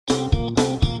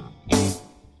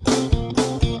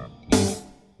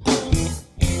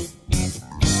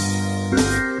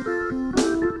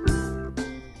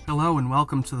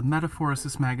welcome to the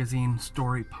Metaphorosis Magazine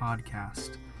Story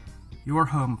Podcast, your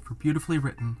home for beautifully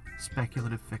written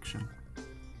speculative fiction.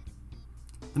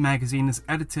 The magazine is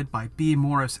edited by B.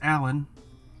 Morris Allen.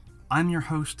 I'm your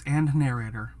host and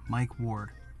narrator, Mike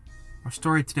Ward. Our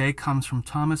story today comes from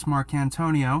Thomas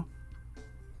Marcantonio.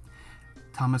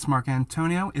 Thomas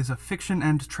Marcantonio is a fiction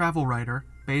and travel writer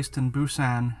based in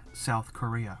Busan, South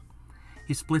Korea.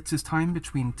 He splits his time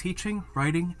between teaching,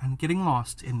 writing, and getting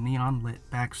lost in neon-lit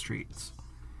backstreets.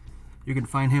 You can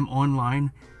find him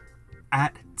online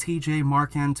at TJ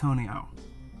Marcantonio.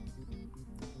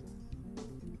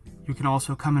 You can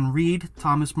also come and read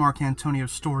Thomas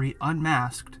Marcantonio's story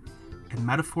Unmasked in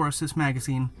Metaphorosis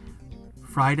Magazine,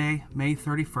 Friday, May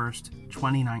 31st,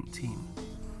 2019.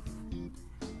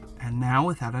 And now,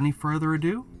 without any further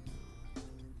ado,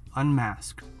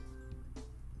 Unmasked.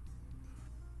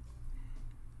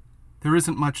 There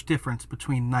isn't much difference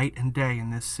between night and day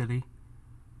in this city,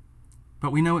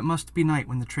 but we know it must be night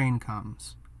when the train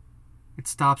comes. It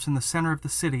stops in the center of the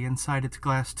city inside its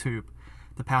glass tube,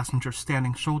 the passengers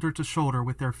standing shoulder to shoulder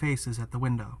with their faces at the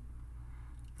window.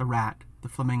 The rat, the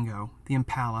flamingo, the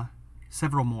impala,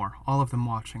 several more, all of them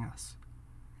watching us.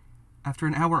 After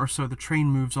an hour or so, the train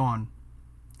moves on,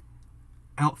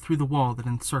 out through the wall that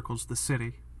encircles the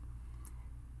city.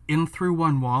 In through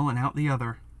one wall and out the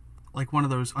other, like one of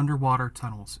those underwater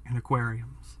tunnels in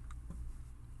aquariums.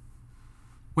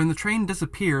 When the train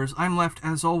disappears, I'm left,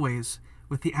 as always,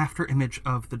 with the afterimage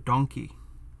of the donkey.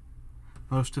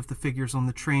 Most of the figures on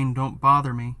the train don't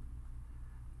bother me,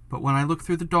 but when I look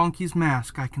through the donkey's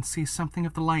mask, I can see something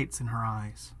of the lights in her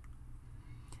eyes.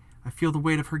 I feel the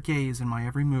weight of her gaze in my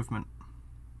every movement.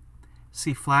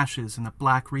 See flashes in the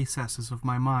black recesses of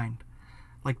my mind,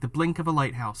 like the blink of a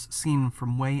lighthouse seen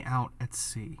from way out at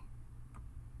sea.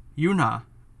 Yuna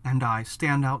and I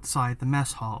stand outside the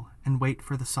mess hall and wait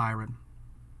for the siren.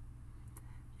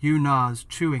 Yuna's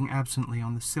chewing absently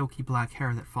on the silky black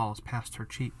hair that falls past her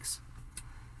cheeks,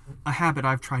 a habit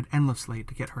I've tried endlessly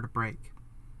to get her to break.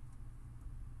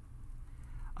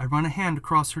 I run a hand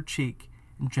across her cheek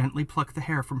and gently pluck the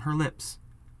hair from her lips,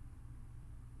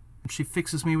 and she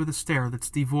fixes me with a stare that's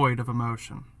devoid of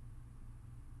emotion.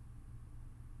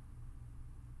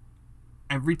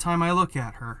 Every time I look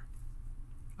at her,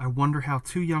 I wonder how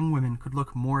two young women could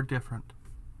look more different.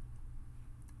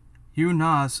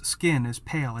 Yuna's skin is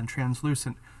pale and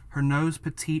translucent, her nose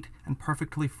petite and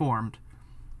perfectly formed,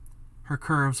 her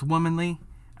curves womanly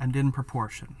and in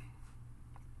proportion.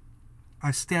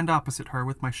 I stand opposite her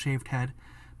with my shaved head,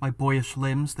 my boyish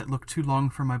limbs that look too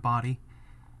long for my body,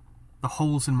 the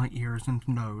holes in my ears and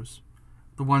nose,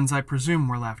 the ones I presume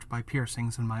were left by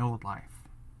piercings in my old life.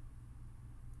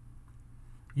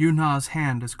 Yuna's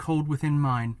hand is cold within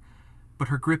mine, but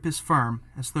her grip is firm,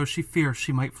 as though she fears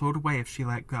she might float away if she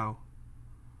let go.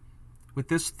 With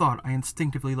this thought, I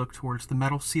instinctively look towards the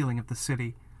metal ceiling of the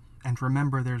city, and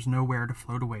remember there's nowhere to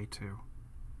float away to.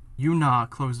 Yuna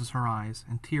closes her eyes,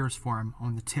 and tears form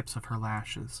on the tips of her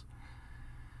lashes.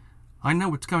 I know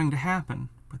what's going to happen,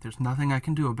 but there's nothing I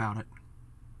can do about it.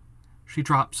 She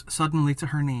drops suddenly to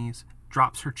her knees,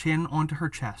 drops her chin onto her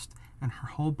chest, and her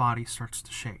whole body starts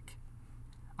to shake.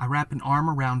 I wrap an arm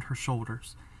around her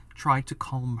shoulders, try to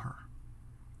calm her.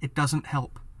 It doesn't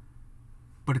help,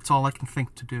 but it's all I can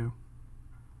think to do.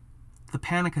 The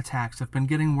panic attacks have been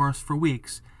getting worse for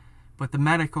weeks, but the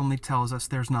medic only tells us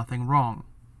there's nothing wrong.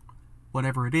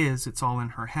 Whatever it is, it's all in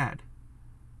her head.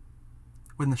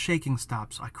 When the shaking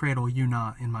stops, I cradle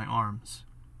Yuna in my arms.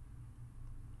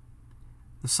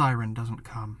 The siren doesn't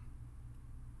come.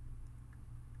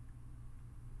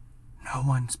 No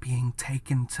one's being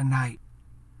taken tonight,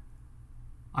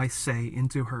 I say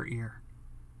into her ear.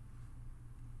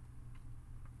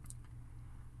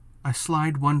 I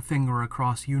slide one finger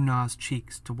across Yuna's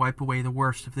cheeks to wipe away the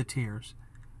worst of the tears,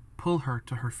 pull her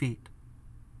to her feet.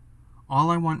 All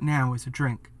I want now is a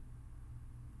drink.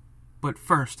 But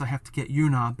first I have to get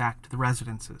Yuna back to the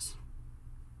residences.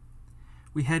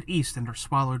 We head east and are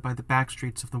swallowed by the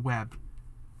backstreets of the web,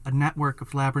 a network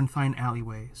of labyrinthine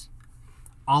alleyways.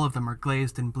 All of them are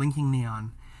glazed in blinking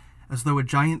neon, as though a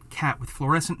giant cat with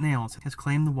fluorescent nails has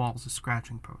claimed the walls as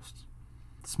scratching posts.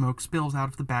 Smoke spills out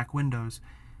of the back windows.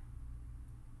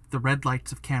 The red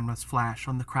lights of cameras flash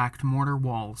on the cracked mortar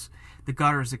walls. The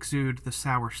gutters exude the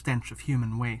sour stench of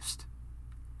human waste.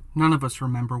 None of us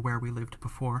remember where we lived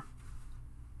before.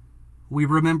 We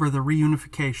remember the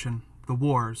reunification, the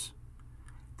wars,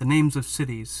 the names of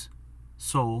cities,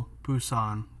 Seoul,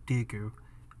 Busan, Daegu,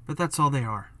 but that's all they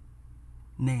are.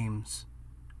 Names.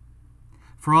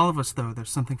 For all of us, though, there's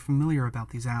something familiar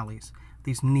about these alleys,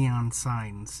 these neon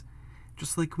signs.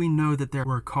 Just like we know that there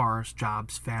were cars,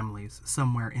 jobs, families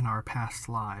somewhere in our past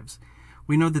lives,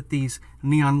 we know that these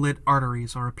neon-lit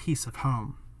arteries are a piece of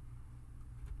home.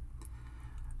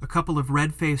 A couple of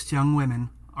red-faced young women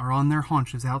are on their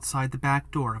haunches outside the back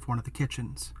door of one of the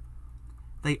kitchens.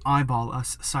 They eyeball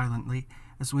us silently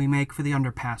as we make for the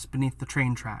underpass beneath the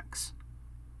train tracks.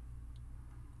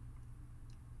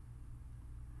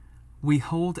 We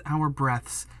hold our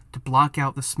breaths to block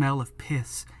out the smell of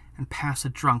piss and pass a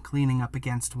drunk leaning up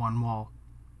against one wall.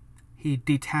 He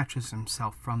detaches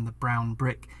himself from the brown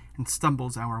brick and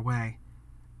stumbles our way,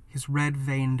 his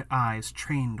red-veined eyes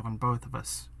trained on both of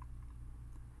us.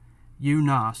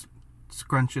 Yuna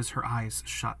scrunches her eyes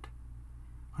shut.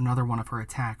 Another one of her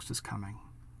attacks is coming.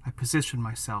 I position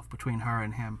myself between her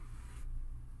and him.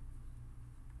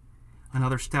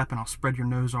 Another step and I'll spread your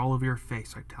nose all over your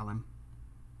face, I tell him.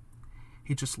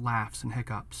 He just laughs and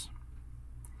hiccups.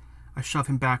 I shove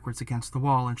him backwards against the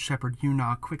wall and shepherd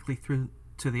Yuna quickly through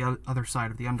to the other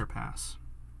side of the underpass.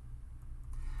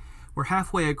 We're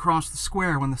halfway across the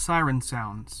square when the siren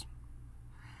sounds.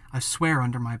 I swear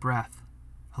under my breath.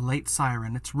 A late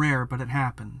siren, it's rare, but it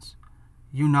happens.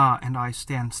 Yuna and I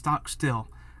stand stock still,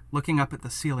 looking up at the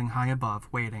ceiling high above,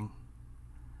 waiting.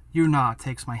 Yuna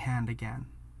takes my hand again.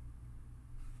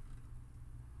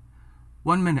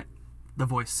 1 minute, the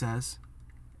voice says.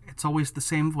 It's always the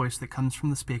same voice that comes from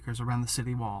the speakers around the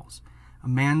city walls. A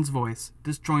man's voice,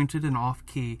 disjointed and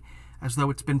off-key, as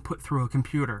though it's been put through a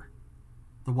computer.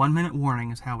 The 1-minute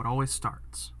warning is how it always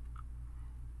starts.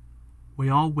 We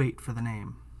all wait for the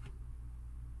name.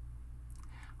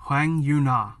 Huang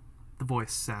Yuna, the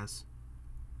voice says.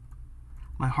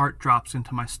 My heart drops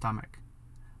into my stomach.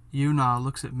 Yuna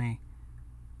looks at me,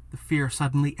 the fear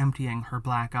suddenly emptying her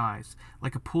black eyes,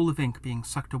 like a pool of ink being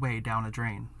sucked away down a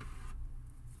drain.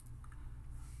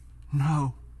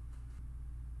 No,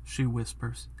 she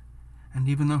whispers, and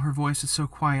even though her voice is so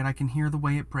quiet, I can hear the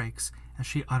way it breaks as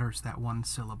she utters that one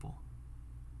syllable.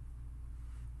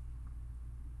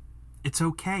 It's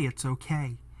okay,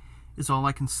 is all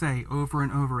I can say over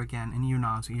and over again in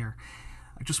Yuna's ear.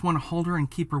 I just want to hold her and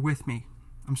keep her with me.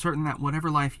 I'm certain that whatever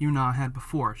life Yuna had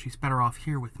before, she's better off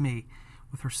here with me,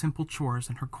 with her simple chores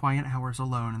and her quiet hours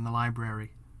alone in the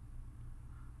library.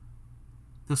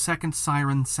 The second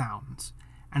siren sounds,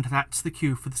 and that's the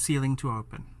cue for the ceiling to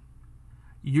open.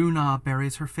 Yuna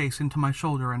buries her face into my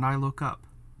shoulder and I look up.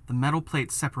 The metal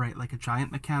plates separate like a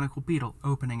giant mechanical beetle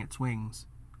opening its wings.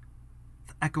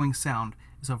 The echoing sound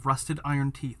is of rusted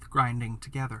iron teeth grinding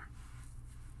together.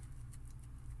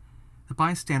 The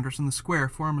bystanders in the square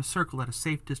form a circle at a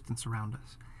safe distance around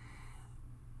us.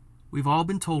 We've all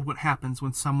been told what happens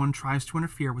when someone tries to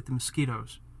interfere with the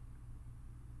mosquitoes.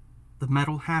 The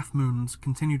metal half-moons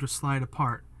continue to slide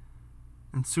apart,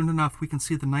 and soon enough we can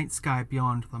see the night sky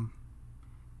beyond them.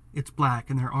 It's black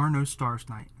and there are no stars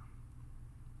tonight.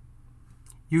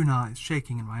 Yuna is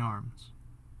shaking in my arms.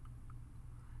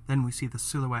 Then we see the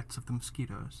silhouettes of the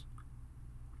mosquitoes.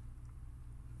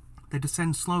 They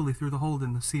descend slowly through the hole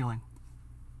in the ceiling.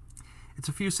 It's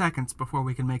a few seconds before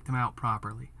we can make them out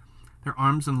properly. Their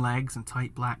arms and legs in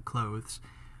tight black clothes,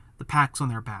 the packs on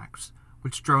their backs,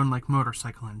 which drone like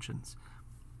motorcycle engines.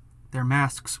 Their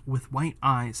masks with white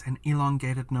eyes and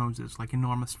elongated noses like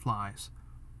enormous flies.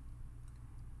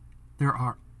 There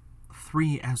are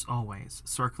 3 as always,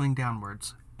 circling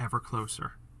downwards, ever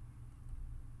closer.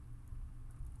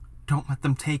 Don't let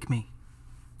them take me,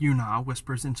 Yuna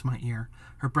whispers into my ear.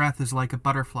 Her breath is like a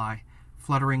butterfly,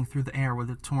 fluttering through the air with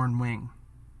a torn wing.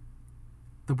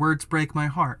 The words break my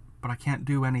heart, but I can't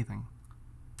do anything.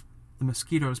 The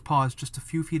mosquitoes pause just a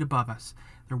few feet above us.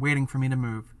 They're waiting for me to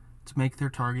move, to make their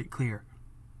target clear.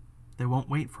 They won't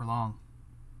wait for long.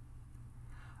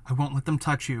 I won't let them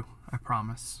touch you, I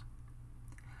promise.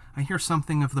 I hear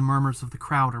something of the murmurs of the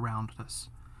crowd around us,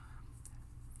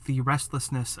 the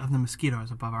restlessness of the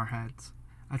mosquitoes above our heads.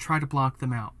 I try to block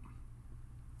them out.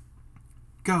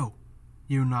 Go,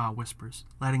 Yuna whispers,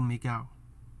 letting me go.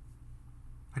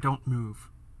 I don't move.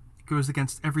 It goes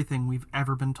against everything we've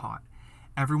ever been taught.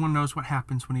 Everyone knows what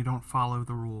happens when you don't follow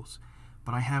the rules.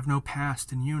 But I have no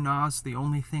past, and Yuna's the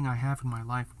only thing I have in my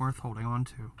life worth holding on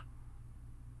to.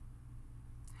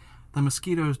 The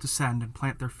mosquitoes descend and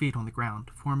plant their feet on the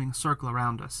ground, forming a circle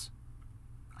around us.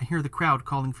 I hear the crowd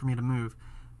calling for me to move,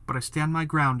 but I stand my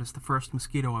ground as the first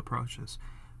mosquito approaches,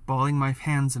 balling my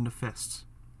hands into fists.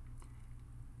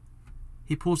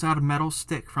 He pulls out a metal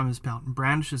stick from his belt and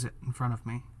brandishes it in front of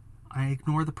me. I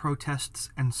ignore the protests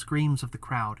and screams of the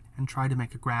crowd and try to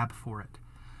make a grab for it,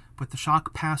 but the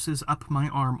shock passes up my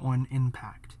arm on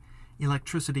impact,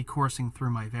 electricity coursing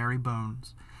through my very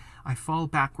bones. I fall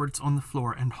backwards on the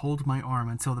floor and hold my arm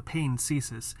until the pain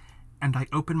ceases, and I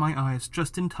open my eyes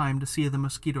just in time to see the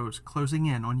mosquitoes closing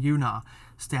in on Yuna,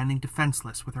 standing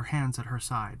defenseless with her hands at her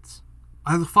sides.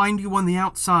 "I'll find you on the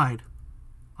outside,"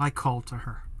 I call to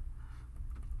her.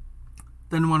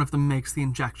 Then one of them makes the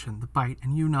injection, the bite,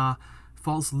 and Yuna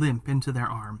falls limp into their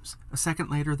arms. A second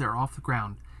later, they're off the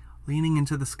ground, leaning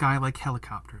into the sky like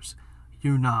helicopters,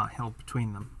 Yuna held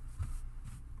between them.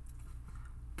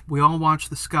 We all watch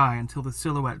the sky until the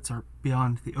silhouettes are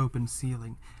beyond the open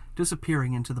ceiling,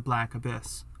 disappearing into the black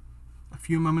abyss. A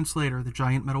few moments later, the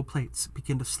giant metal plates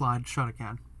begin to slide shut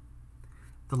again.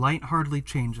 The light hardly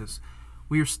changes.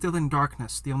 We are still in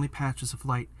darkness, the only patches of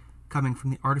light coming from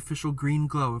the artificial green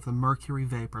glow of the mercury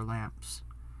vapor lamps.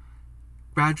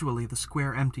 Gradually, the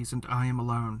square empties and I am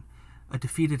alone, a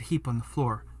defeated heap on the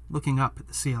floor, looking up at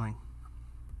the ceiling.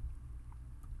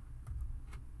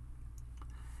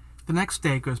 The next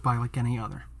day goes by like any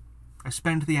other. I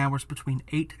spend the hours between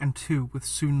 8 and 2 with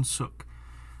Soon Suk,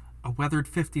 a weathered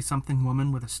 50-something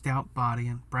woman with a stout body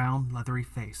and brown, leathery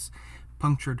face,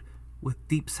 punctured with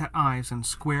deep-set eyes and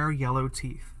square yellow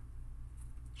teeth.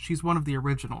 She's one of the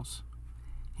originals,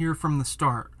 here from the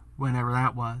start, whenever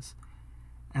that was,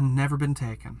 and never been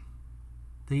taken.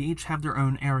 They each have their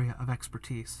own area of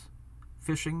expertise: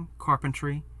 fishing,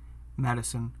 carpentry,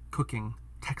 medicine, cooking,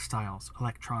 textiles,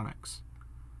 electronics.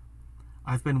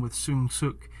 I've been with Soon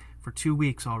Suk for 2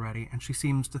 weeks already, and she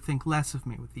seems to think less of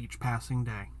me with each passing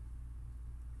day.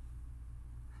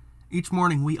 Each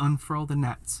morning we unfurl the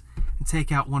nets and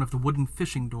take out one of the wooden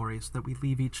fishing dories that we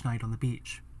leave each night on the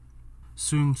beach.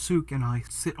 Soon Suk and I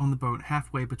sit on the boat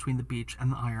halfway between the beach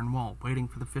and the iron wall, waiting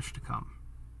for the fish to come.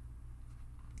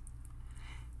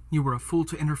 "You were a fool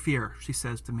to interfere," she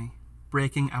says to me,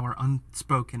 breaking our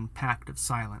unspoken pact of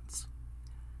silence.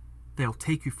 "They'll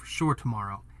take you for sure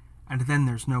tomorrow, and then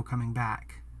there's no coming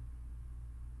back."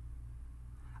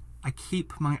 I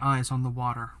keep my eyes on the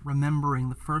water, remembering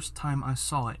the first time I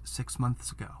saw it 6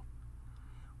 months ago,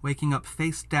 waking up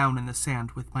face down in the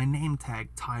sand with my name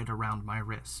tag tied around my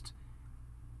wrist.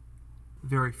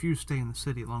 Very few stay in the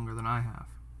city longer than I have.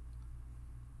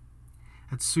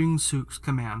 At Soon Suk's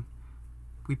command,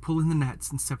 we pull in the nets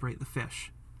and separate the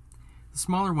fish. The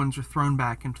smaller ones are thrown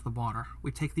back into the water.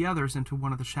 We take the others into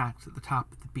one of the shacks at the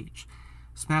top of the beach,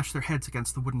 smash their heads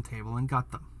against the wooden table, and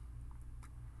gut them.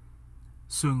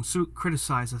 Soon Suk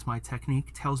criticizes my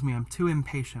technique, tells me I'm too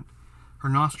impatient, her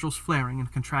nostrils flaring and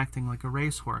contracting like a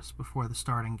racehorse before the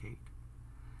starting gate.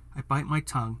 I bite my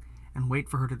tongue and wait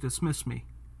for her to dismiss me,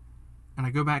 and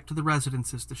I go back to the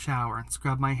residences to shower and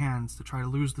scrub my hands to try to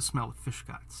lose the smell of fish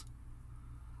guts.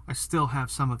 I still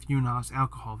have some of Yuna's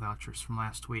alcohol vouchers from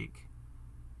last week.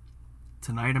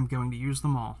 Tonight I'm going to use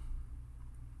them all.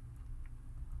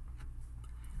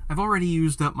 I've already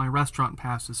used up my restaurant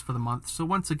passes for the month, so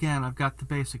once again I've got the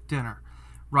basic dinner: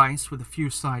 rice with a few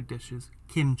side dishes,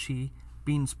 kimchi,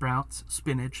 bean sprouts,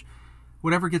 spinach,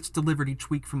 whatever gets delivered each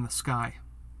week from the sky.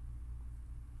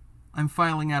 I'm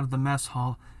filing out of the mess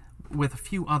hall with a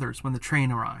few others when the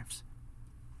train arrives.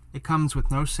 It comes with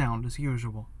no sound as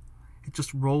usual. It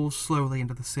just rolls slowly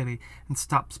into the city and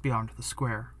stops beyond the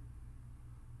square.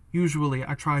 Usually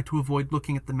I try to avoid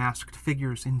looking at the masked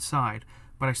figures inside,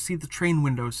 but I see the train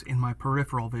windows in my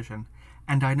peripheral vision,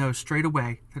 and I know straight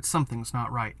away that something's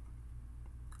not right.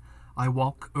 I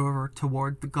walk over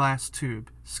toward the glass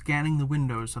tube, scanning the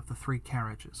windows of the 3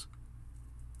 carriages.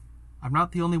 I'm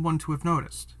not the only one to have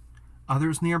noticed.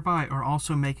 Others nearby are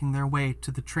also making their way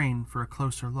to the train for a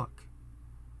closer look.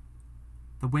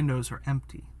 The windows are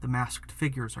empty. The masked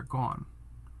figures are gone.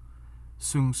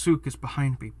 Soon Suk is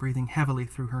behind me, breathing heavily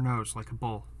through her nose like a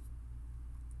bull.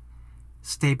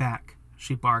 "Stay back,"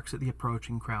 she barks at the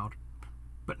approaching crowd,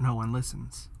 but no one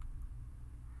listens.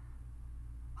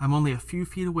 I'm only a few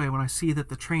feet away when I see that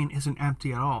the train isn't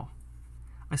empty at all.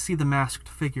 I see the masked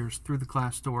figures through the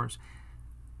glass doors,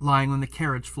 lying on the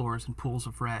carriage floors in pools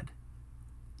of red.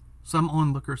 Some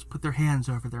onlookers put their hands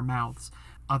over their mouths.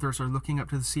 Others are looking up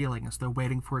to the ceiling as though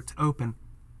waiting for it to open,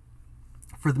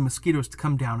 for the mosquitoes to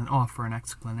come down and offer an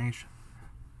explanation.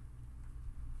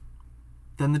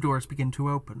 Then the doors begin to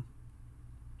open.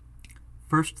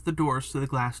 First the doors to the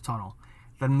glass tunnel,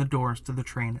 then the doors to the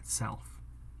train itself.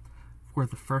 For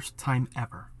the first time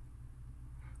ever.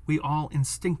 We all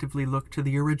instinctively look to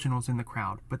the originals in the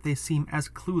crowd, but they seem as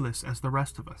clueless as the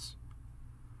rest of us.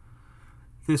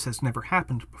 This has never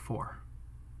happened before.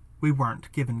 We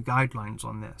weren't given guidelines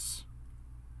on this.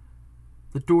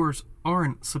 The doors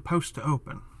aren't supposed to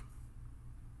open.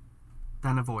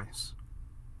 Then a voice.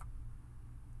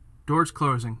 "Doors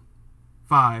closing.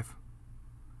 5.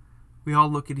 We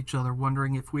all look at each other,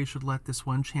 wondering if we should let this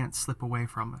one chance slip away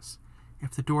from us.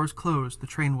 If the doors close, the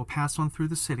train will pass on through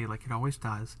the city like it always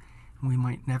does, and we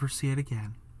might never see it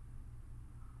again.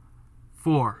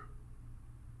 4.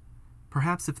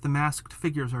 Perhaps if the masked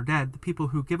figures are dead, the people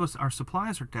who give us our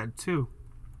supplies are dead too.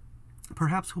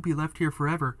 Perhaps we'll be left here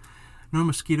forever. No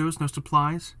mosquitoes, no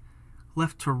supplies,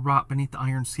 left to rot beneath the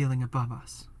iron ceiling above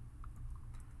us.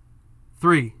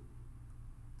 3.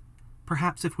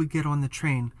 Perhaps if we get on the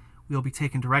train, we'll be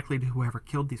taken directly to whoever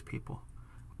killed these people.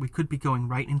 We could be going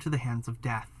right into the hands of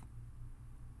death.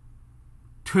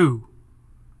 2.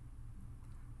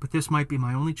 But this might be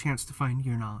my only chance to find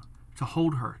Yuna, to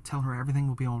hold her, tell her everything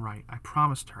will be all right. I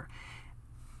promised her,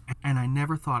 and I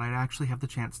never thought I'd actually have the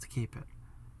chance to keep it.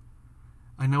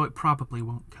 I know it probably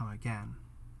won't come again.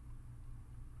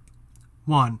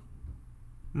 1.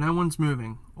 No one's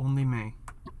moving, only me.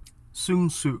 Sung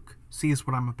Suk sees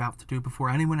what I'm about to do before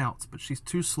anyone else, but she's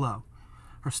too slow.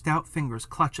 Her stout fingers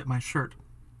clutch at my shirt,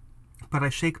 but I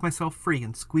shake myself free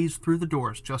and squeeze through the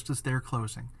doors just as they're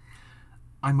closing.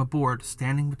 I'm aboard,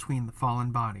 standing between the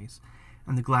fallen bodies,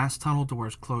 and the glass tunnel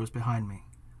doors close behind me.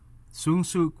 Sung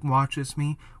Suk watches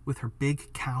me with her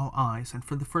big cow eyes, and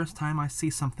for the first time I see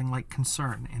something like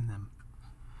concern in them.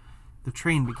 The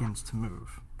train begins to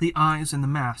move. The eyes in the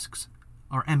masks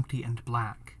are empty and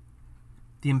black.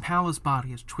 The Impala's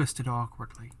body is twisted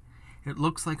awkwardly. It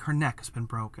looks like her neck has been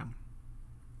broken.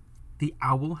 The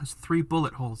owl has 3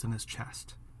 bullet holes in his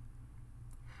chest.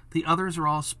 The others are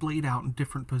all splayed out in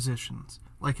different positions,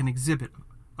 like an exhibit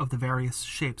of the various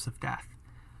shapes of death.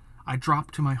 I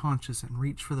drop to my haunches and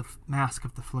reach for the mask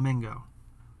of the flamingo.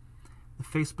 The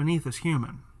face beneath is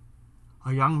human.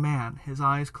 A young man, his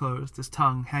eyes closed, his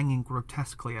tongue hanging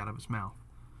grotesquely out of his mouth.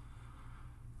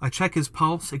 I check his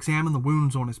pulse, examine the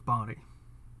wounds on his body.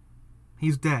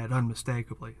 He's dead,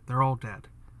 unmistakably. They're all dead.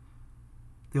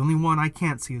 The only one I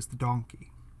can't see is the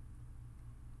donkey.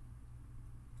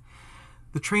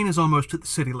 The train is almost at the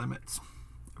city limits.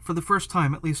 For the first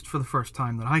time, at least for the first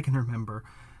time that I can remember,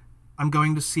 I'm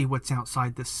going to see what's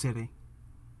outside this city.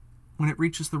 When it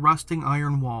reaches the rusting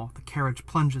iron wall, the carriage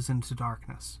plunges into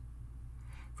darkness.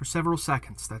 For several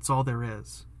seconds, that's all there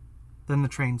is. Then the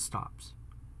train stops.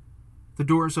 The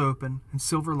doors open, and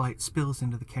silver light spills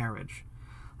into the carriage.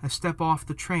 I step off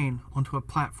the train onto a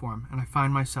platform, and I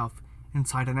find myself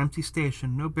inside an empty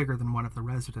station no bigger than one of the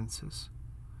residences.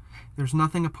 There's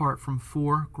nothing apart from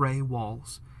 4 gray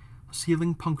walls, a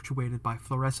ceiling punctuated by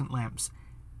fluorescent lamps,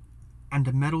 and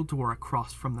a metal door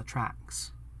across from the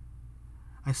tracks.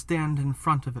 I stand in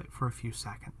front of it for a few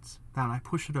seconds. Then I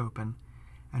push it open,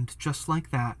 and just like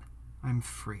that, I'm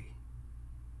free.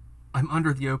 I'm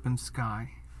under the open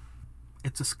sky.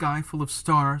 It's a sky full of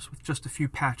stars with just a few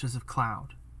patches of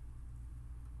cloud.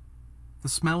 The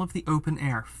smell of the open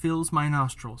air fills my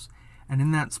nostrils, and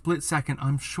in that split second,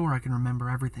 I'm sure I can remember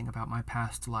everything about my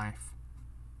past life.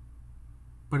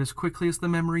 But as quickly as the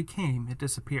memory came, it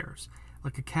disappears,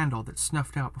 like a candle that's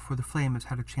snuffed out before the flame has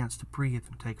had a chance to breathe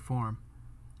and take form.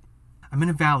 I'm in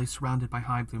a valley surrounded by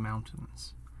high blue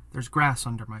mountains. There's grass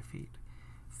under my feet,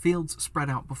 fields spread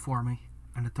out before me,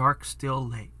 and a dark, still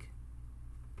lake.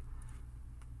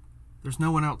 There's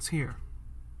no one else here.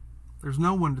 There's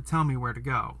no one to tell me where to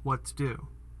go, what to do.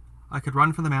 I could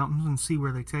run for the mountains and see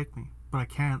where they take me, but I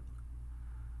can't.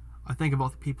 I think of all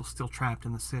the people still trapped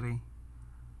in the city.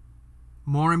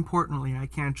 More importantly, I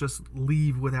can't just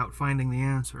leave without finding the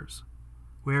answers.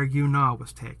 Where Yuna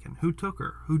was taken, who took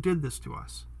her, who did this to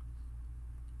us.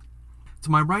 To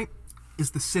my right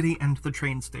is the city and the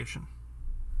train station.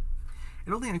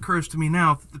 It only occurs to me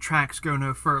now that the tracks go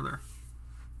no further.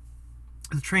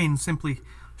 The train simply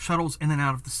shuttles in and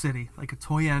out of the city like a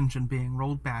toy engine being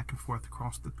rolled back and forth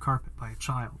across the carpet by a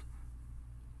child.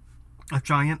 A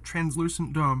giant,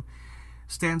 translucent dome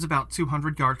stands about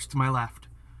 200 yards to my left,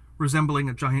 resembling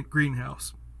a giant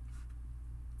greenhouse.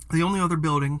 The only other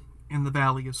building in the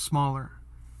valley is smaller.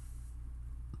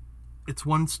 It's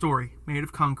 1 story, made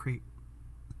of concrete,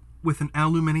 with an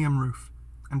aluminum roof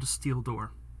and a steel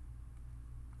door.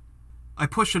 I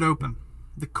push it open.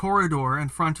 The corridor in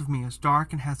front of me is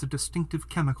dark and has a distinctive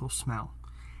chemical smell.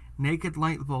 Naked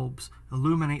light bulbs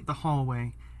illuminate the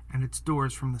hallway and its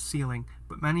doors from the ceiling,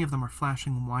 but many of them are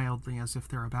flashing wildly as if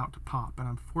they're about to pop, and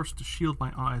I'm forced to shield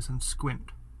my eyes and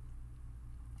squint.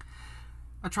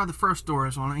 I try the first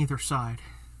doors on either side.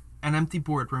 An empty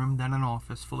boardroom, then an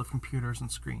office full of computers and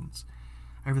screens.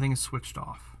 Everything is switched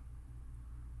off.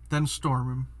 Then a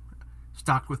storeroom,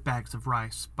 stocked with bags of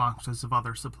rice, boxes of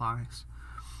other supplies.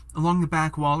 Along the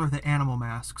back wall are the animal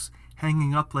masks,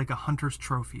 hanging up like a hunter's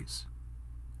trophies.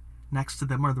 Next to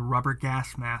them are the rubber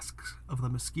gas masks of the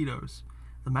mosquitoes.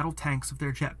 The metal tanks of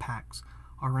their jetpacks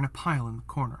are in a pile in the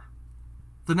corner.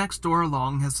 The next door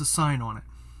along has a sign on it.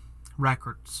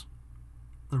 Records.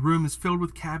 The room is filled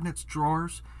with cabinets,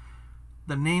 drawers,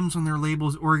 the names on their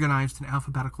labels organized in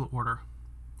alphabetical order.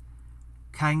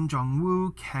 Kang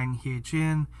Jong-woo, Kang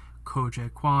Hye-jin, Ko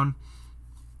Jae-kwon.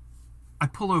 I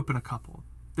pull open a couple.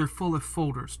 They're full of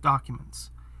folders,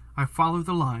 documents. I follow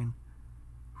the line,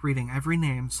 reading every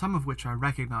name, some of which I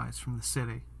recognize from the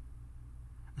city.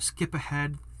 I skip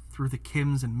ahead through the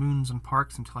Kims and Moons and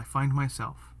Parks until I find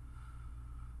myself.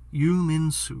 Yoo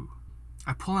Min-soo.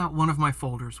 I pull out one of my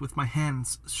folders with my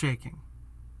hands shaking.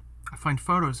 I find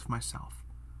photos of myself.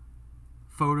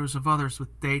 Photos of others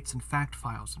with dates and fact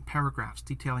files and paragraphs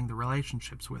detailing the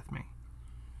relationships with me.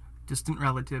 Distant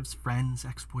relatives, friends,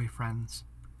 ex-boyfriends.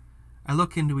 I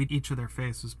look into each of their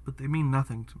faces, but they mean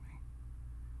nothing to me.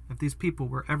 If these people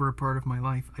were ever a part of my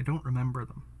life, I don't remember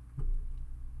them.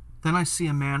 Then I see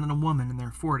a man and a woman in their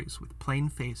 40s with plain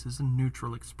faces and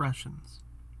neutral expressions.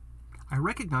 I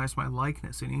recognize my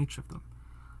likeness in each of them.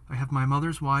 I have my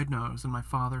mother's wide nose and my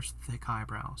father's thick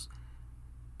eyebrows,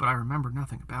 but I remember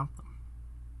nothing about them.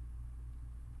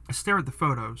 I stare at the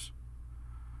photos.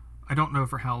 I don't know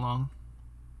for how long,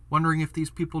 wondering if these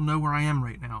people know where I am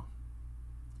right now.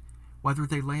 Whether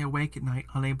they lay awake at night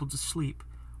unable to sleep,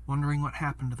 wondering what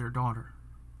happened to their daughter.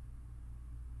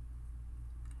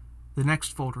 The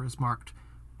next folder is marked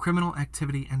Criminal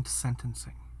Activity and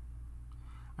Sentencing.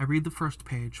 I read the first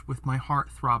page with my heart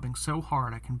throbbing so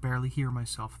hard I can barely hear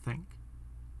myself think.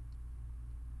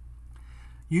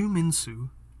 Yoo Min-soo,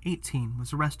 18,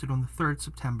 was arrested on the 3rd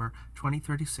September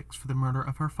 2036 for the murder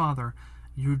of her father,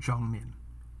 Yoo Jong-min.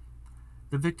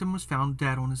 The victim was found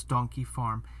dead on his donkey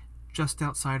farm just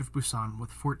outside of Busan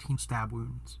with 14 stab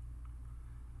wounds.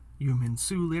 Yoo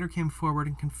Min-soo later came forward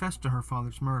and confessed to her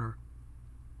father's murder.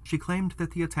 She claimed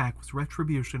that the attack was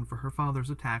retribution for her father's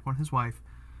attack on his wife,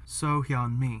 So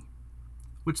Hyun-mi,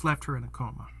 which left her in a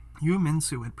coma. Yoo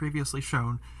Min-soo had previously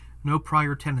shown no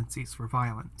prior tendencies for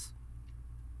violence.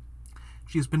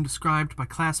 She has been described by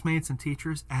classmates and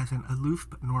teachers as an aloof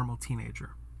but normal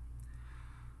teenager.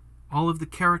 All of the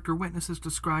character witnesses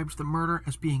described the murder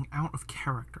as being out of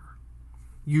character.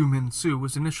 Yoo Min-soo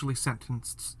was initially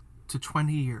sentenced to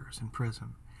 20 years in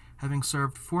prison. Having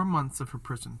served 4 months of her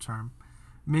prison term,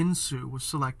 Min-soo was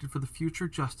selected for the Future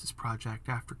Justice Project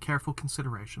after careful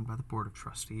consideration by the Board of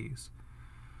Trustees.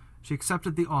 She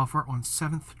accepted the offer on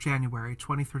 7th January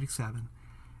 2037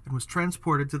 and was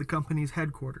transported to the company's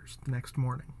headquarters the next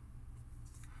morning.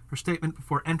 Her statement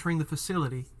before entering the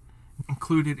facility,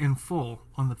 included in full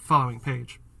on the following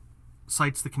page,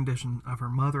 cites the condition of her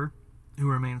mother, who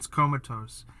remains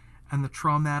comatose, and the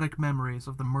traumatic memories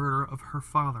of the murder of her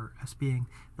father as being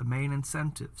the main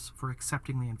incentives for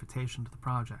accepting the invitation to the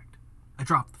project. I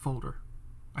drop the folder.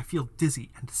 I feel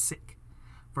dizzy and sick.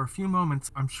 For a few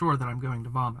moments, I'm sure that I'm going to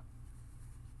vomit.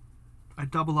 I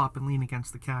double up and lean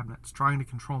against the cabinets, trying to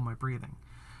control my breathing.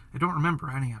 I don't remember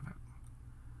any of it.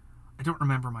 I don't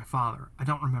remember my father. I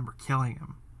don't remember killing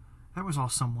him. That was all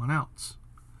someone else.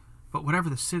 But whatever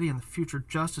the city and the Future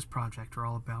Justice Project are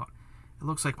all about, it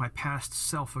looks like my past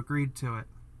self agreed to it.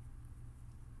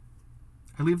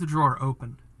 I leave the drawer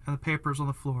open and the papers on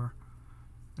the floor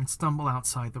and stumble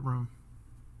outside the room.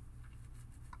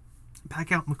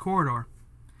 Back out in the corridor.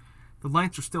 The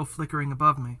lights are still flickering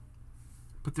above me,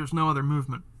 but there's no other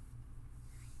movement.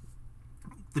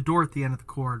 The door at the end of the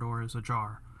corridor is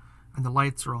ajar, and the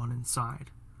lights are on inside.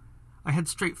 I head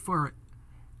straight for it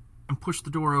and push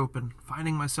the door open,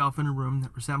 finding myself in a room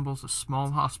that resembles a small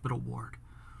hospital ward.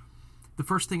 The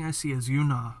first thing I see is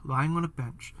Yuna lying on a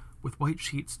bench with white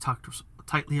sheets tucked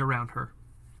tightly around her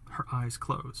eyes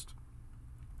closed.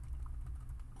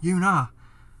 Yuna,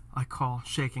 I call,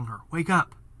 shaking her. Wake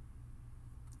up!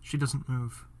 She doesn't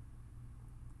move.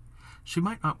 She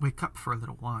might not wake up for a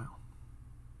little while.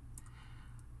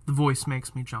 The voice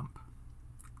makes me jump.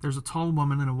 There's a tall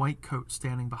woman in a white coat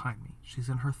standing behind me. She's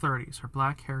in her 30s, her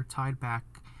black hair tied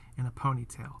back in a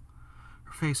ponytail.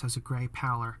 Her face has a gray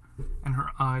pallor, and her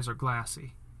eyes are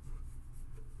glassy.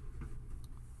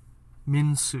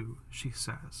 Min-soo, she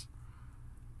says.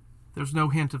 There's no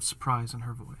hint of surprise in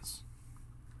her voice.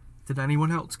 Did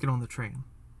anyone else get on the train?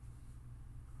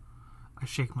 I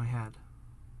shake my head.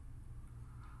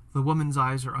 The woman's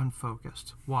eyes are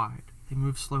unfocused, wide. They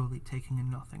move slowly, taking in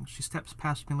nothing. She steps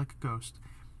past me like a ghost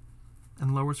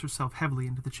and lowers herself heavily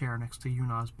into the chair next to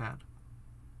Yuna's bed.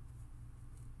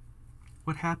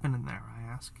 What happened in there, I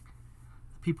ask.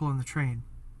 The people on the train.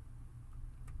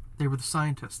 They were the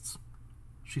scientists,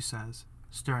 she says,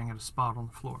 staring at a spot on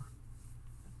the floor.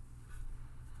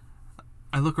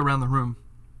 I look around the room.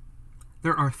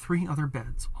 There are 3 other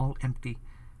beds, all empty,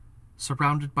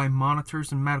 surrounded by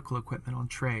monitors and medical equipment on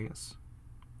trays.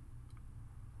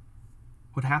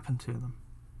 What happened to them?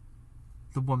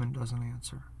 The woman doesn't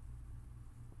answer.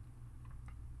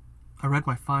 I read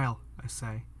my file, I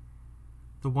say.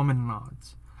 The woman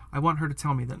nods. I want her to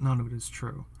tell me that none of it is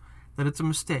true, that it's a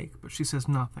mistake, but she says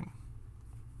nothing.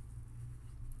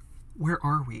 Where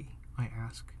are we? I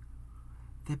ask.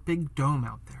 That big dome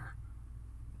out there.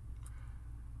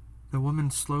 The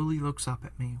woman slowly looks up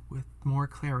at me with more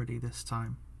clarity this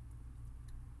time.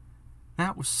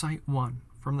 That was Site 1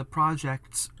 from the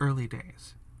project's early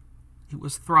days. It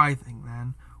was thriving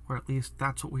then, or at least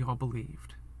that's what we all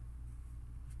believed.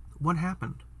 What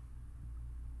happened?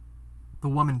 The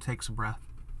woman takes a breath.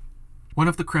 One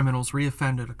of the criminals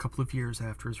reoffended a couple of years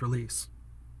after his release.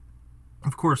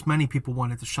 Of course, many people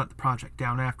wanted to shut the project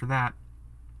down after that,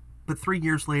 but 3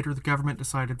 years later, the government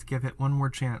decided to give it one more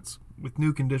chance, with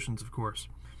new conditions, of course.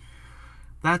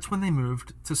 That's when they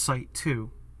moved to Site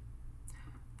 2,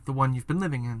 the one you've been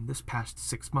living in this past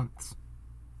 6 months.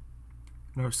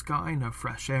 No sky, no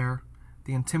fresh air,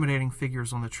 the intimidating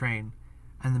figures on the train,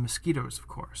 and the mosquitoes, of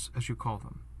course, as you call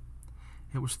them.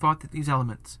 It was thought that these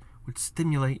elements would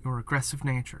stimulate your aggressive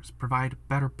natures, provide a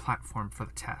better platform for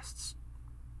the tests.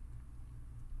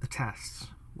 The tests,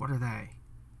 what are they?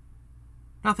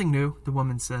 Nothing new, the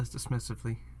woman says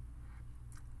dismissively.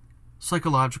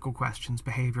 Psychological questions,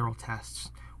 behavioral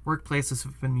tests. Workplaces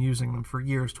have been using them for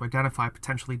years to identify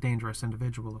potentially dangerous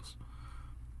individuals.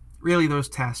 Really, those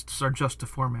tests are just a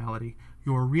formality.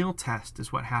 Your real test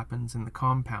is what happens in the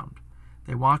compound.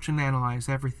 They watch and analyze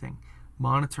everything,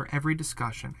 monitor every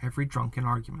discussion, every drunken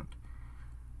argument.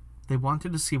 They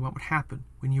wanted to see what would happen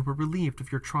when you were relieved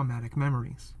of your traumatic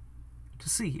memories, to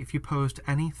see if you posed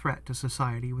any threat to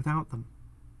society without them.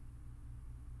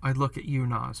 I look at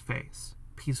Yuna's face,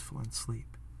 peaceful in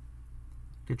sleep.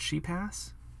 Did she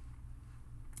pass?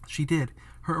 She did.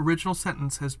 Her original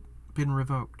sentence has been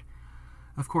revoked.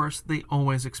 Of course, they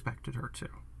always expected her to.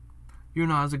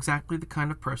 Yuna is exactly the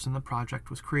kind of person the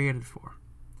project was created for.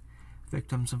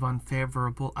 Victims of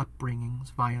unfavorable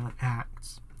upbringings, violent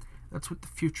acts. That's what the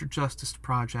Future Justice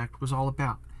Project was all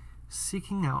about,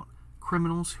 seeking out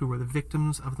criminals who were the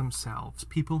victims of themselves,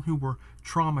 people who were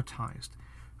traumatized,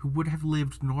 who would have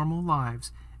lived normal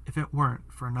lives if it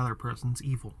weren't for another person's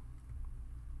evil.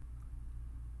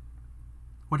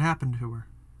 What happened to her?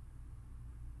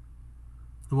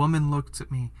 The woman looks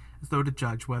at me as though to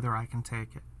judge whether I can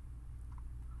take it.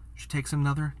 She takes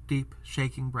another deep,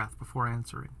 shaking breath before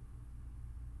answering.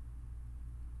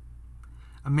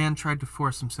 A man tried to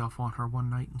force himself on her one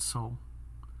night in Seoul.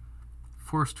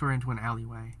 Forced her into an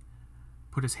alleyway,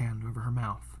 put his hand over her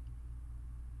mouth.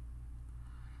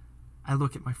 I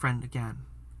look at my friend again.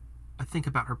 I think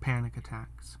about her panic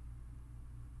attacks.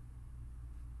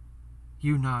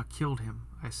 Yuna killed him,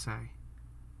 I say.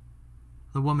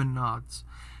 The woman nods.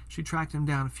 She tracked him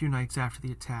down a few nights after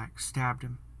the attack, stabbed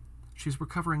him. She's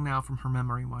recovering now from her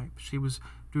memory wipe. She was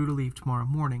due to leave tomorrow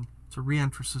morning to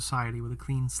re-enter society with a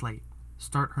clean slate,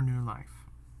 start her new life.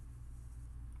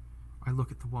 I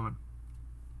look at the woman.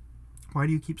 Why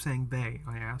do you keep saying they,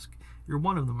 I ask. You're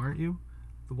one of them, aren't you?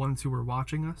 The ones who were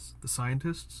watching us, the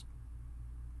scientists?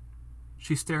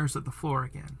 She stares at the floor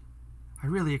again. I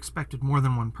really expected more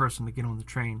than one person to get on the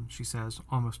train, she says,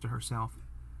 almost to herself.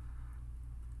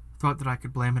 Thought that I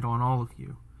could blame it on all of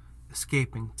you,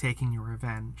 escaping, taking your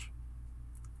revenge.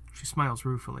 She smiles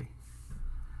ruefully.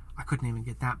 I couldn't even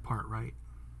get that part right.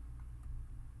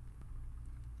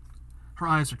 Her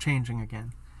eyes are changing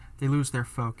again. They lose their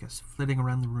focus, flitting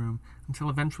around the room until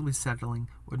eventually settling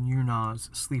on Yuna's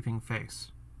sleeping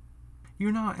face.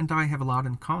 Yuna and I have a lot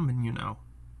in common, you know,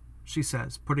 she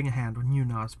says, putting a hand on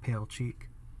Yuna's pale cheek.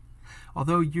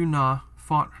 Although Yuna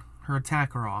fought her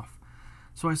attacker off,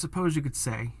 so I suppose you could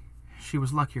say she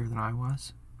was luckier than I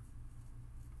was.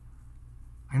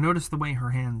 I notice the way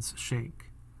her hands shake,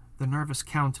 the nervous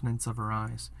countenance of her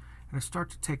eyes, and I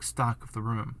start to take stock of the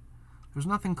room. There's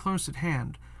nothing close at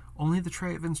hand, only the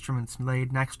tray of instruments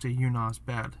laid next to Yuna's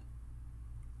bed.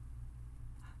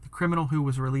 The criminal who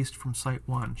was released from Site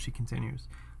 1, she continues,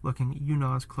 looking at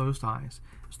Yuna's closed eyes,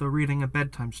 as though reading a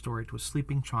bedtime story to a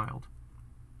sleeping child.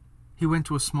 He went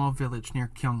to a small village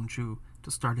near Gyeongju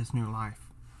to start his new life.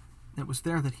 It was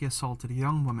there that he assaulted a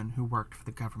young woman who worked for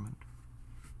the government.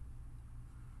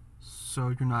 So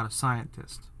you're not a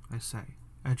scientist, I say,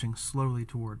 edging slowly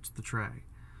towards the tray.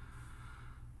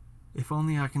 If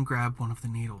only I can grab one of the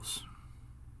needles.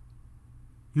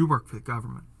 You work for the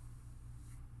government.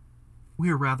 We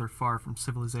are rather far from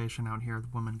civilization out here,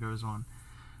 the woman goes on.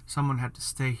 Someone had to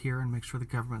stay here and make sure the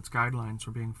government's guidelines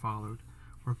were being followed,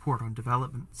 report on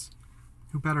developments.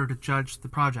 Who better to judge the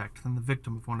project than the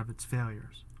victim of one of its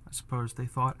failures? I suppose they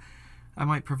thought I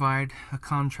might provide a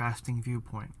contrasting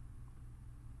viewpoint.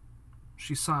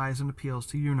 She sighs and appeals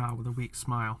to Yuna with a weak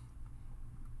smile.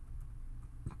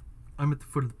 I'm at the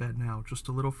foot of the bed now, just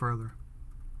a little further.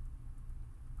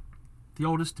 The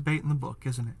oldest debate in the book,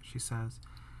 isn't it? She says,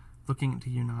 looking into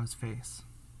Yuna's face.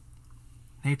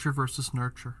 Nature versus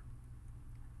nurture.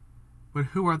 But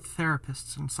who are the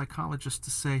therapists and psychologists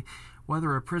to say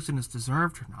whether a prison is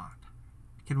deserved or not?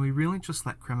 Can we really just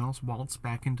let criminals waltz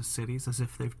back into cities as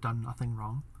if they've done nothing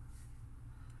wrong?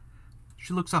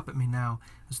 She looks up at me now,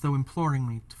 as though imploring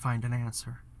me to find an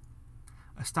answer.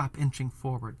 I stop inching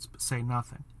forwards, but say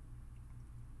nothing.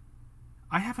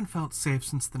 I haven't felt safe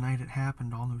since the night it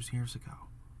happened all those years ago,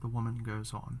 the woman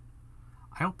goes on.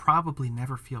 I'll probably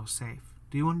never feel safe.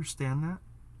 Do you understand that?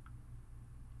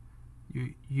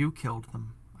 You killed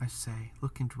them, I say,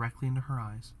 looking directly into her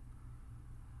eyes.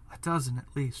 12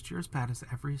 at least. You're as bad as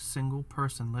every single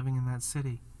person living in that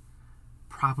city.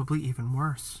 Probably even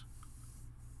worse.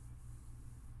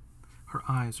 Her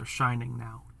eyes are shining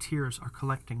now. Tears are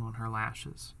collecting on her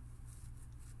lashes.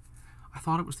 I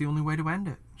thought it was the only way to end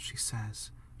it, she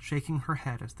says, shaking her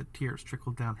head as the tears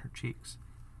trickle down her cheeks.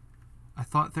 I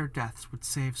thought their deaths would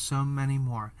save so many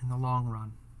more in the long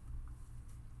run.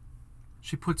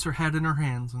 She puts her head in her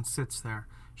hands and sits there,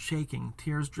 shaking,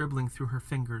 tears dribbling through her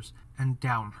fingers and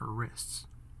down her wrists.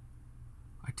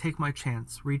 I take my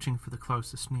chance, reaching for the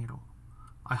closest needle.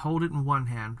 I hold it in one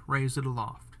hand, raise it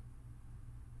aloft.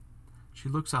 She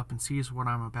looks up and sees what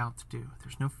I'm about to do.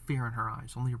 There's no fear in her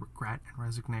eyes, only regret and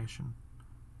resignation.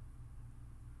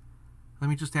 Let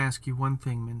me just ask you one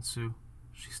thing, Minsu.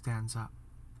 She stands up.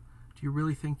 Do you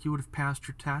really think you would have passed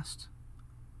your test?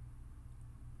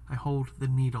 I hold the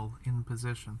needle in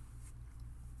position.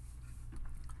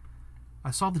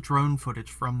 I saw the drone footage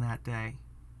from that day.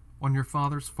 On your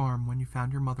father's farm when you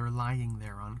found your mother lying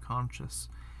there unconscious.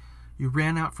 You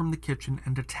ran out from the kitchen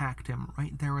and attacked him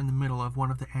right there in the middle of one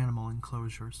of the animal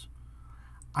enclosures.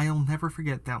 I'll never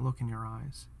forget that look in your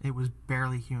eyes. It was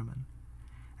barely human.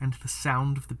 And the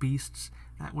sound of the beasts,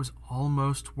 that was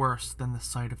almost worse than the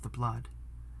sight of the blood.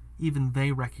 Even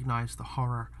they recognized the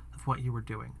horror of what you were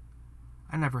doing.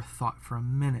 I never thought for a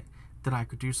minute that I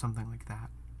could do something like that.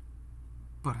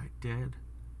 But I did.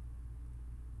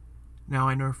 Now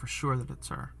I know for sure that it's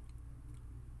her.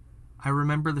 I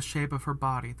remember the shape of her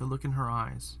body, the look in her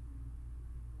eyes.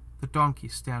 The donkey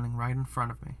standing right in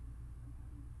front of me.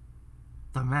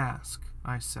 The mask,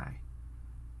 I say.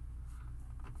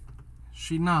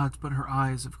 She nods, but her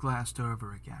eyes have glassed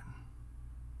over again.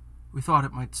 We thought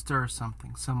it might stir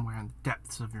something somewhere in the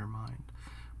depths of your mind,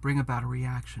 bring about a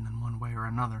reaction in one way or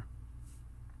another.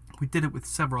 We did it with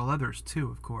several others, too,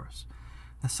 of course.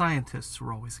 The scientists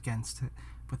were always against it,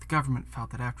 but the government felt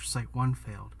that after Site 1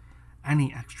 failed,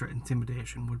 any extra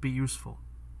intimidation would be useful.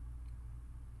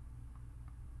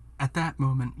 At that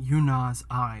moment, Yuna's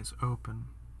eyes open.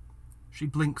 She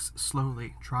blinks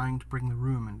slowly, trying to bring the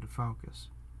room into focus.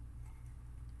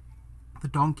 The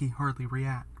donkey hardly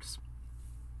reacts.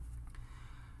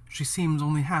 She seems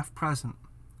only half present,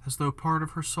 as though part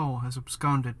of her soul has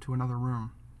absconded to another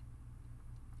room.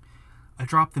 I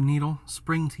drop the needle,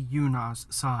 spring to Yuna's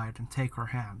side, and take her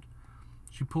hand.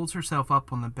 She pulls herself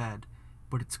up on the bed,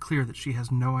 but it's clear that she has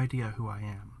no idea who I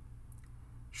am.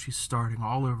 She's starting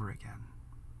all over again.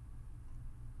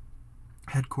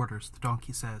 Headquarters, the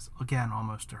donkey says, again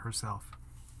almost to herself.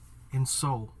 In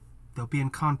Seoul. They'll be in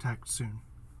contact soon.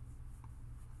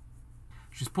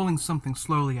 She's pulling something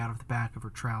slowly out of the back of her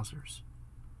trousers.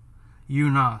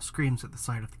 Yuna screams at the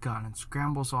sight of the gun and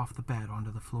scrambles off the bed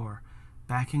onto the floor,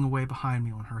 backing away behind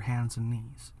me on her hands and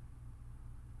knees.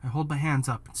 I hold my hands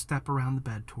up and step around the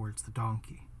bed towards the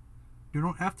donkey. You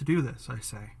don't have to do this, I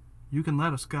say. You can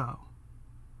let us go.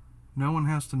 No one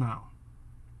has to know.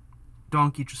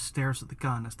 Donkey just stares at the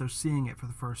gun as though seeing it for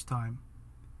the first time.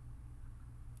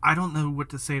 I don't know what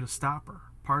to say to stop her.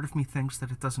 Part of me thinks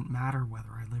that it doesn't matter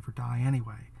whether I live or die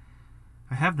anyway.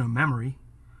 I have no memory.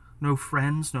 No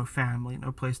friends, no family,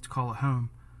 no place to call a home.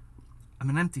 I'm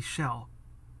an empty shell,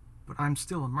 but I'm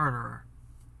still a murderer.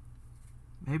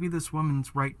 Maybe this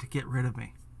woman's right to get rid of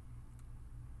me.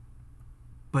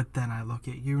 But then I look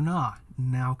at Yuna,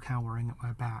 now cowering at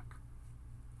my back.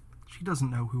 She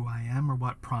doesn't know who I am or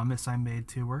what promise I made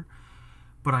to her,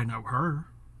 but I know her.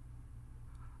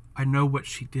 I know what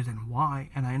she did and why,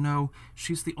 and I know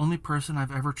she's the only person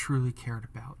I've ever truly cared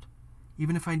about.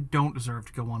 Even if I don't deserve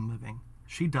to go on living,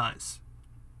 she does.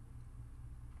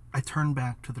 I turn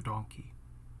back to the donkey.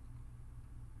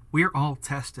 We're all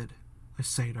tested, I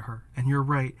say to her, and you're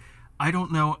right. I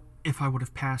don't know if I would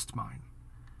have passed mine.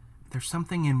 There's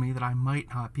something in me that I might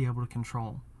not be able to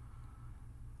control.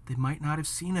 They might not have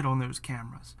seen it on those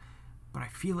cameras, but I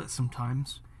feel it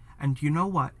sometimes. And you know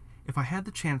what? If I had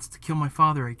the chance to kill my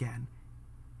father again,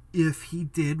 if he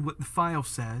did what the file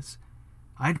says,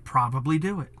 I'd probably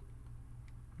do it.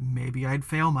 Maybe I'd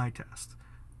fail my test,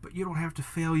 but you don't have to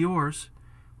fail yours.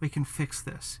 We can fix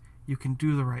this. You can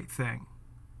do the right thing.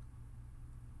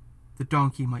 The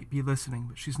donkey might be listening,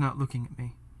 but she's not looking at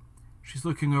me. She's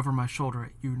looking over my shoulder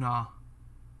at Yuna.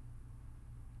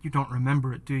 You don't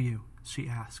remember it, do you? She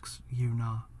asks,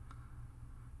 Yuna.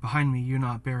 Behind me,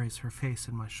 Yuna buries her face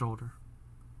in my shoulder.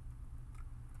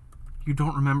 You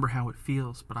don't remember how it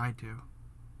feels, but I do.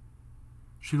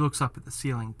 She looks up at the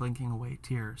ceiling, blinking away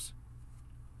tears.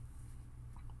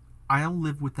 I'll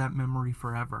live with that memory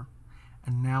forever,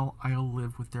 and now I'll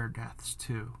live with their deaths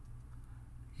too.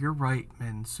 You're right,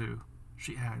 Minsu,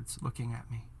 she adds, looking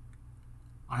at me.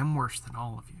 I'm worse than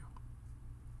all of you.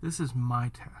 This is my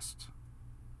test.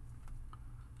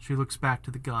 She looks back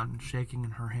to the gun, shaking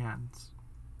in her hands.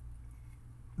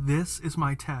 This is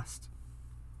my test,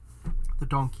 the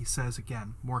donkey says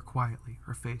again, more quietly,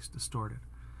 her face distorted.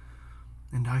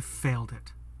 And I've failed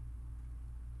it.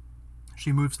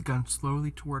 She moves the gun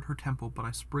slowly toward her temple, but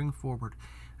I spring forward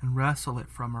and wrestle it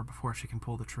from her before she can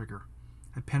pull the trigger.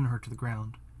 I pin her to the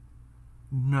ground.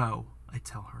 No, I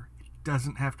tell her, it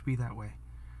doesn't have to be that way.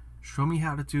 Show me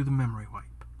how to do the memory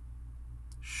wipe.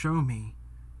 Show me,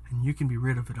 and you can be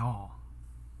rid of it all.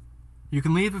 You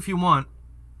can leave if you want,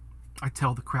 I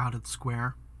tell the crowded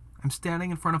square. I'm standing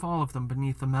in front of all of them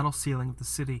beneath the metal ceiling of the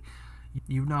city,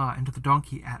 Yuna and the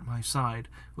donkey at my side,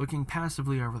 looking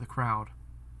passively over the crowd.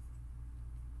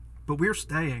 But we're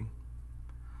staying.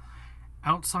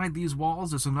 Outside these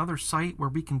walls is another site where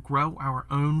we can grow our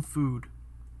own food.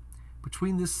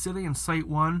 Between this city and Site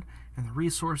 1 and the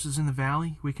resources in the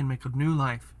valley, we can make a new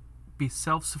life, be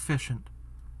self-sufficient.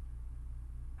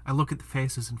 I look at the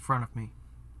faces in front of me.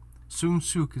 Soon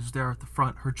Suk is there at the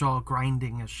front, her jaw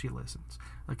grinding as she listens,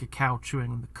 like a cow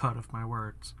chewing on the cud of my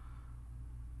words.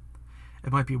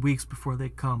 It might be weeks before they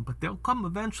come, but they'll come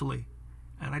eventually,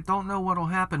 and I don't know what'll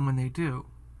happen when they do.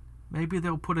 Maybe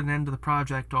they'll put an end to the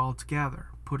project altogether,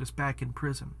 put us back in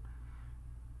prison.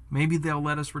 Maybe they'll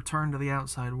let us return to the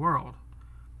outside world.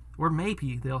 Or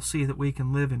maybe they'll see that we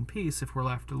can live in peace if we're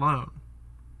left alone.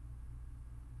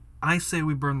 I say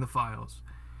we burn the files.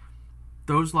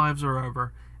 Those lives are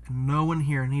over, and no one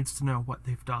here needs to know what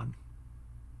they've done.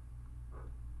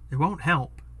 It won't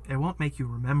help. It won't make you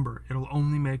remember. It'll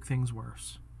only make things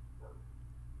worse.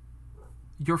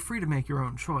 You're free to make your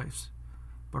own choice.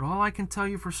 But all I can tell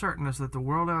you for certain is that the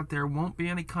world out there won't be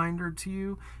any kinder to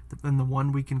you than the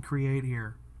one we can create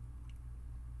here.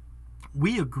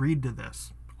 We agreed to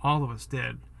this. All of us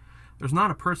did. There's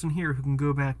not a person here who can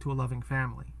go back to a loving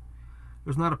family.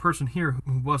 There's not a person here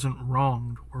who wasn't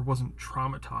wronged or wasn't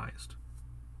traumatized.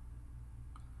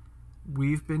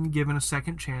 We've been given a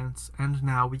second chance, and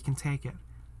now we can take it.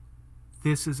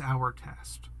 This is our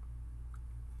test.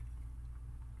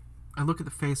 I look at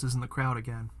the faces in the crowd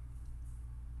again.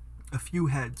 A few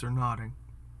heads are nodding.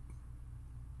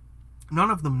 None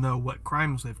of them know what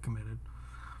crimes they've committed.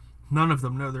 None of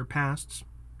them know their pasts.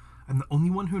 I'm the only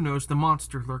one who knows the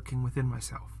monster lurking within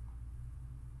myself.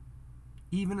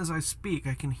 Even as I speak,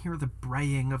 I can hear the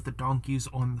braying of the donkeys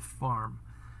on the farm.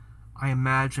 I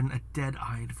imagine a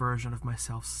dead-eyed version of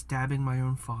myself stabbing my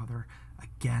own father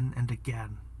again and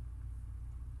again.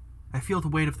 I feel the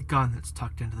weight of the gun that's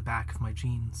tucked into the back of my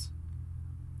jeans.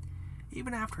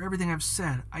 Even after everything I've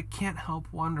said, I can't help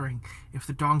wondering if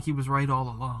the donkey was right all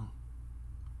along.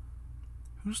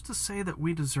 Who's to say that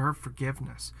we deserve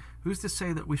forgiveness? Who's to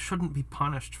say that we shouldn't be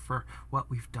punished for what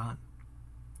we've done?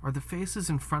 Are the faces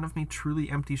in front of me truly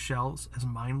empty shells, as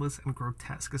mindless and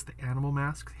grotesque as the animal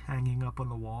masks hanging up on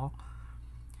the wall?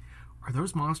 Are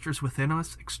those monsters within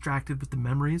us extracted with the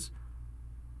memories?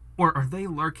 Or are they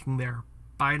lurking there,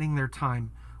 biding their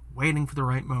time, waiting for the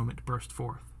right moment to burst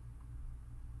forth?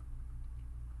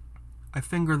 I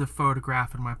finger the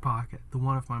photograph in my pocket, the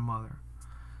one of my mother.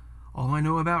 All I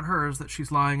know about her is that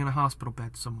she's lying in a hospital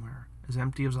bed somewhere, as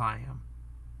empty as I am.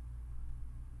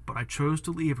 But I chose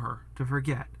to leave her, to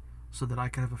forget, so that I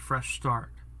could have a fresh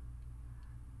start.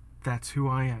 That's who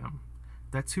I am.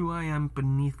 That's who I am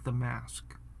beneath the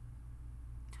mask.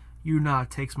 Yuna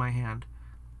takes my hand.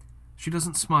 She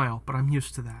doesn't smile, but I'm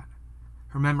used to that.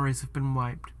 Her memories have been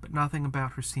wiped, but nothing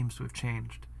about her seems to have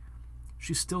changed.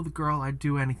 She's still the girl I'd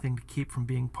do anything to keep from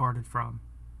being parted from.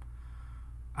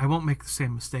 I won't make the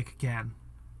same mistake again.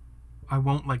 I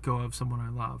won't let go of someone I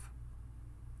love.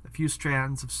 A few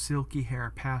strands of silky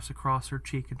hair pass across her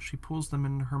cheek, and she pulls them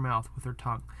into her mouth with her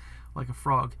tongue, like a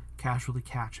frog casually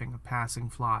catching a passing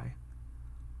fly.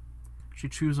 She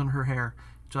chews on her hair,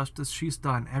 just as she's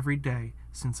done every day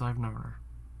since I've known her.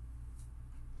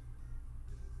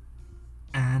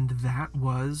 That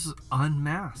was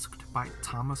Unmasked by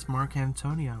Thomas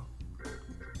Marcantonio.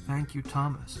 Thank you,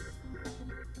 Thomas.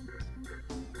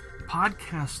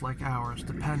 Podcasts like ours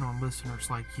depend on listeners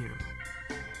like you.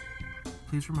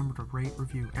 Please remember to rate,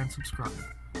 review, and subscribe.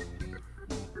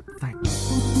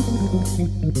 Thanks.